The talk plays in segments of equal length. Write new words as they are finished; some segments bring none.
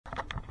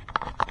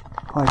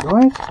Hi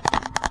guys,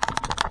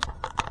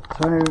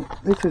 so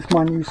this is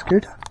my new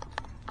scooter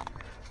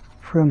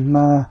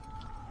from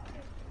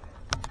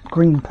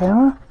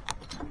Greenpower,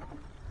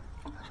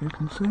 as you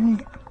can see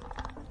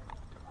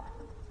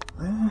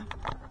there.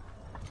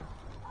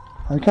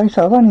 Okay,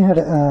 so I've only had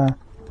it a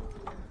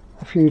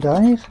few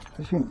days.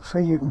 As you can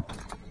see, you can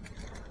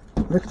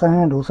lift the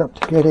handles up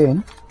to get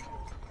in,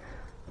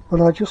 but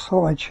I just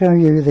thought I'd show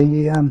you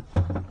the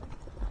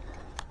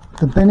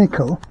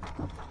binnacle.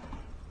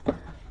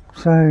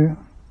 So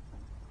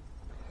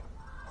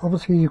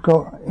obviously you've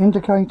got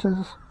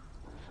indicators,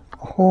 a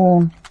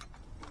horn.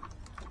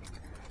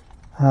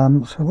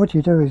 So what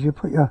you do is you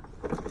put your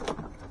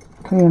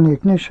key in the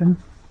ignition.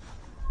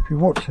 If you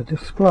watch the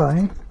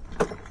display,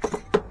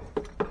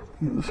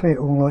 you can see it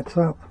all lights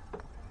up.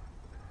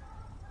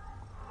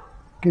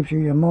 Gives you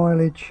your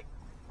mileage,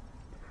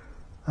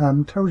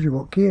 tells you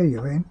what gear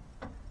you're in,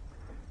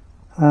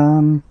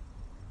 and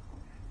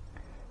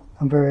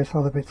various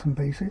other bits and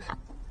pieces.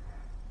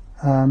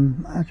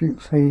 As you can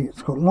see,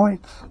 it's got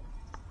lights.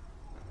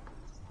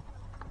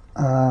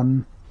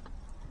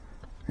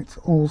 It's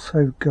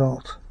also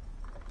got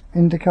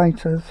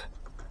indicators,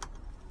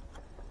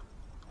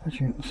 as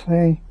you can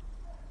see,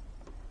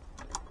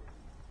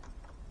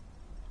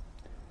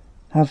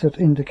 hazard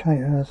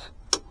indicators,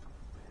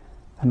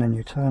 and then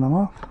you turn them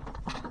off.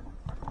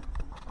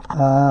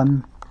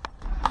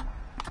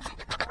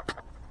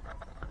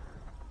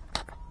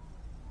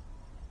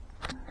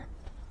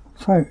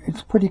 So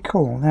it's pretty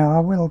cool. Now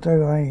I will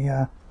do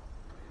a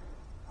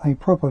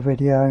proper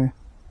video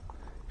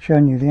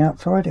showing you the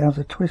outside. It has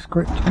a twist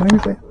grip to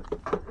move it.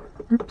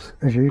 Oops,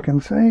 as you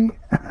can see.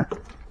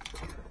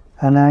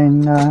 And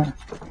then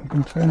you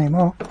can turn him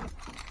off.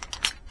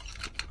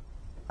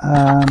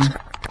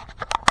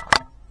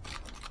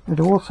 It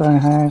also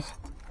has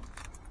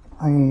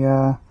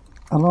a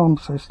alarm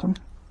system.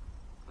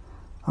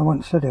 I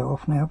won't set it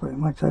off now, but it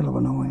makes a hell of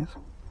a noise.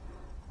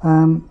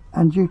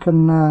 And you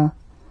can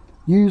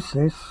use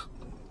this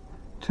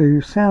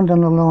to sound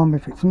an alarm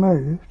if it's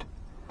moved,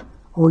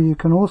 or you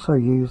can also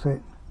use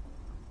it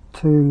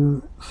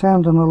to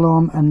sound an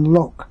alarm and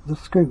lock the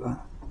scooter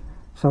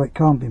so it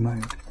can't be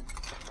moved.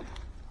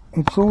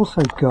 It's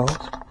also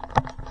got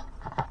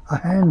a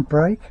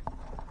handbrake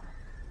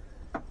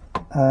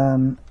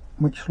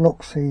which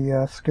locks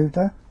the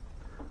scooter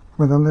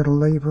with a little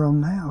lever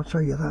on there. I'll show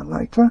you that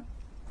later.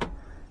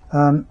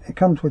 It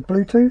comes with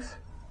Bluetooth.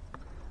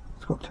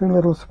 It's got two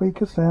little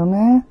speakers down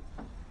there.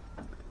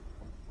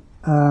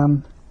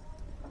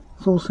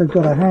 It's also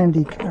got a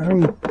handy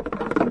carry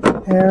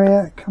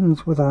area. It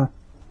comes with a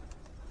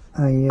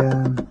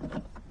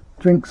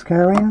drinks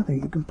carrier that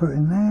you can put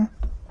in there,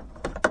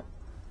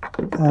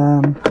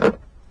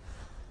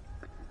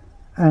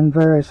 and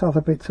various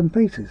other bits and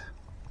pieces.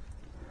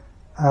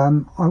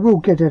 I will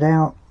get it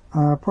out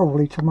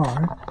probably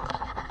tomorrow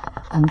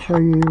and show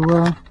you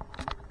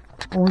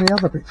all the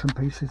other bits and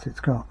pieces it's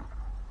got.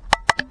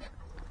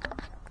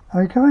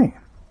 Okay,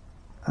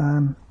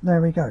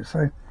 there we go.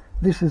 So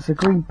this is the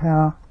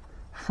Greenpower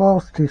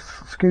fastest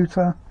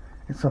scooter.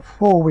 It's a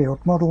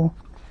four-wheeled model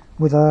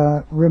with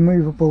a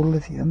removable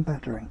lithium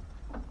battery.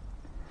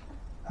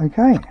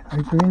 Okay,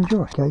 hope you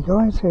enjoy. Okay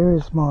guys, here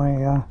is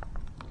my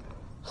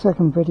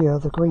second video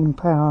of the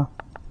Greenpower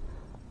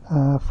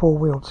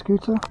four-wheeled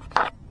scooter.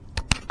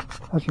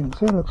 As you can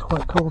see, it looks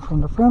quite cool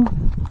from the front.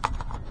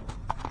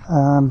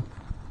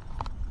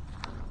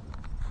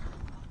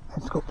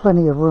 It's got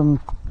plenty of room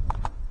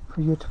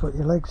for you to put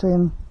your legs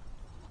in.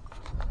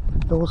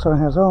 It also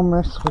has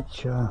armrests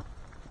which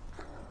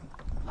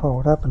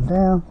fold up and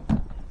down.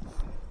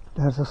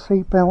 It has a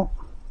seat belt.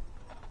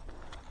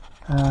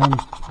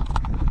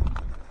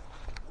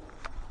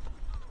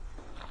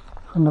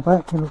 From the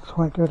back it looks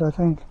quite good, I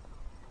think.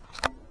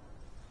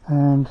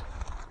 And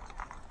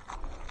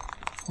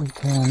we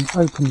can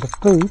open the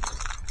boot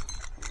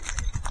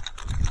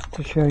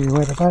to show you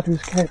where the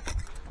battery's kept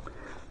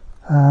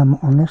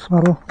on this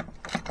model.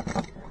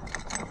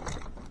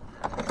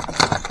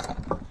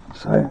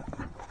 So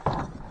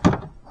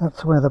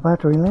that's where the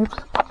battery lives.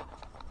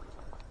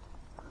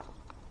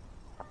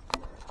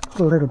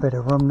 A little bit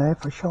of room there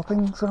for shopping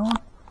and so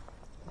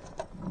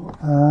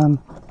on.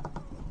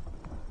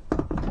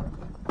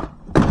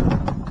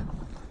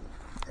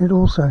 It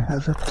also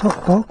has a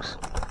top box,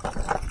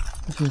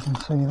 as you can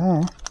see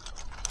there,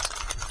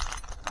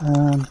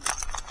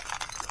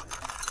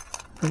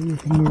 that you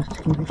can use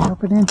to keep your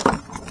shopping in.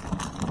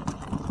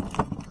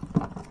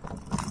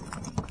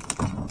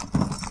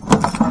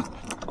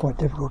 It's quite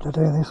difficult to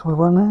do this with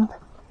one hand,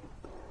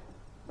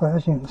 but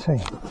as you can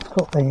see, it's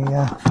got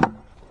the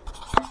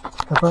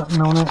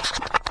button on it.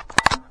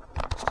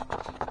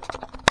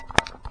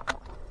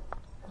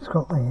 It's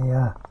got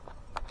the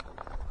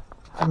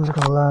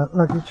little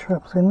luggage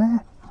straps in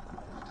there,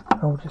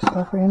 hold your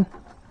stuff in,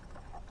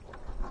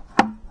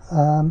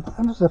 and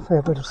there's a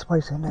fair bit of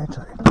space in there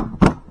too.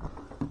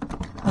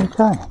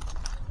 Okay,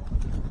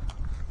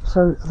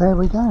 so there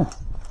we go.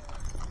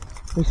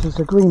 This is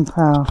a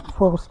Greenpower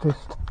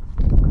fastest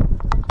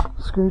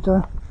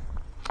scooter.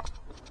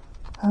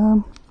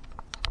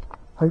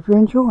 Hope you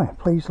enjoy.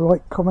 Please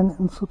like, comment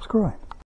and subscribe.